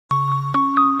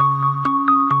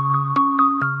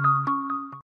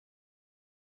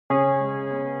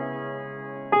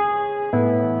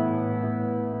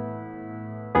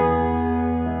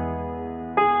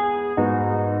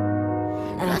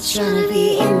Not trying to be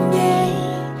indie,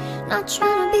 not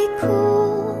trying to be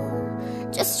cool,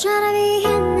 just trying to be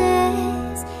in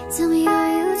this. Tell me, are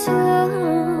you too?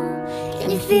 Can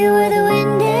you feel where the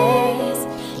wind is?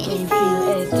 Can you feel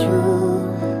it through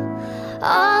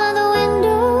all of the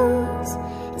windows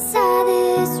inside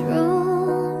this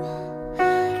room?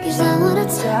 'Cause I wanna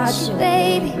touch you,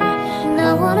 baby, and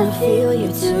I wanna feel you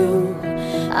too.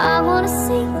 I wanna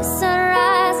see the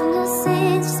sunrise on your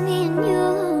sins, just me and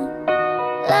you.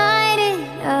 Light it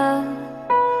up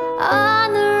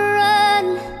on the run.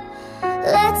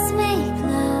 Let's make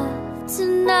love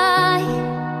tonight.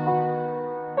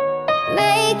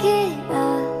 Make it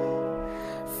up,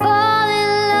 fall in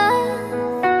love,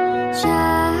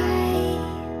 try.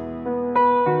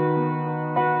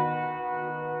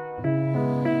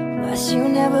 But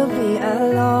you'll never be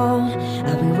alone.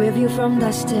 I'll be with you from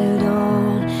dusk till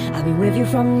dawn. I'll be with you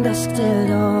from dusk till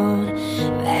dawn.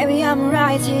 Baby, I'm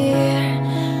right here.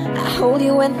 I hold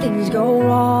you when things go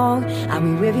wrong. I'll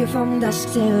be with you from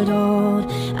dusk till dawn.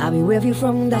 I'll be with you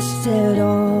from dusk till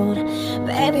dawn.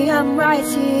 Baby, I'm right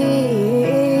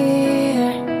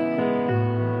here.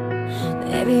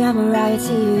 Baby, I'm right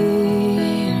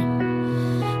here.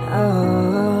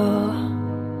 Oh.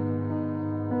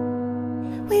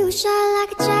 We would shine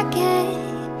like a jacket,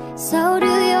 so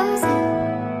do yours.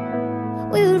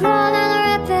 We would roll down the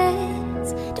rapids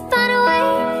to find a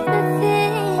wave that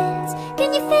fits. Can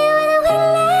you feel where the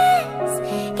wind is?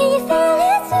 Can you feel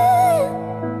it too?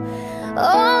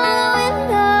 All of the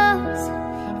windows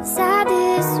inside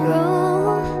this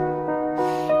room.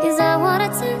 'Cause I wanna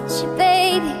touch you,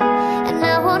 baby, and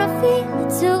I wanna feel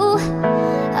it too.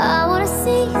 I wanna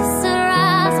see the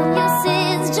sunrise on your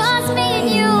sins, just me and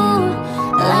you.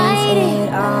 Light it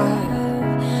up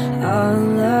on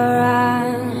the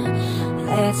run.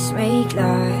 Let's make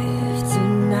love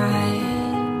tonight.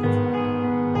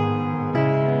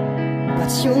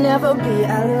 But you'll never be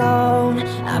alone.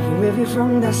 I'll be with you from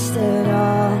dusk till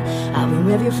dawn. I'll be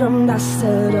with you from dusk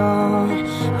till dawn.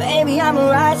 Baby, I'm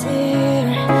right here.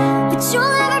 But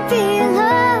you'll never be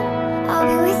alone. I'll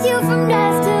be with you from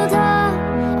dusk till dawn.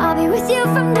 I'll be with you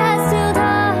from dusk till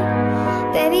dawn.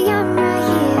 Baby, I'm right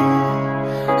here.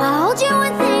 I'll hold you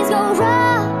when things go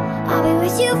wrong. I'll be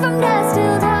with you from dusk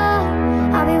till dawn.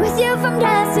 I'll be with you from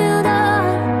dusk till dawn.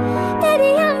 Baby,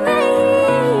 I'm right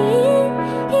here.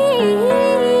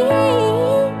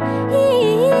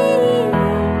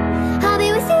 I'll be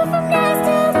with you from dusk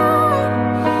till dawn.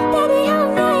 Baby, I'm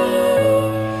right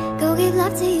here. Go give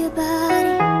love to your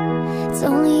body. It's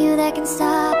only you that can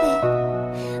stop it.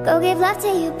 Go give love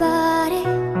to your body.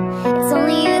 It's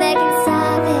only you that can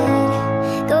stop it.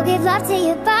 Go give love to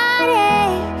your body.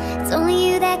 It's only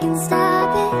you that can stop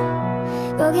it.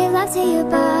 Go give love to your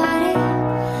body.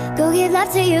 Go give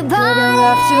love to your body. Give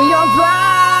love to your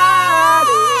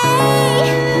body.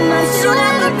 But you'll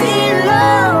never be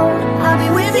alone. I'll be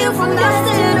with you from dusk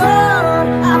till dawn.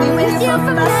 I'll be with you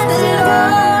from dusk till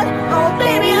dawn. Oh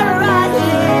baby, I'm right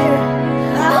here.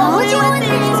 I'll hold you when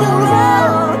things go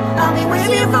wrong. I'll be with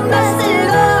you from dusk till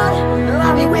dawn.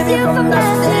 I'll be with you from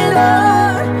dusk till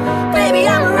dawn. Baby,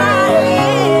 I'm right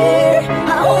here.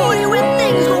 I'll hold you when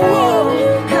things go wrong.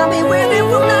 I'll be with you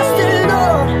from dusk till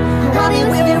dawn. I'll be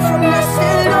with you from dusk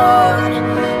till dawn.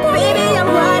 Baby, I'm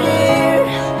right here.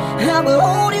 I will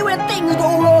hold you when things go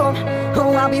wrong. Oh,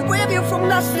 I'll be with you from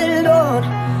dusk till dawn.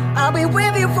 I'll be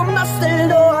with you from dusk till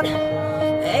dawn.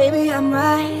 Baby, I'm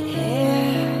right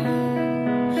here.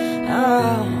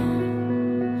 Oh.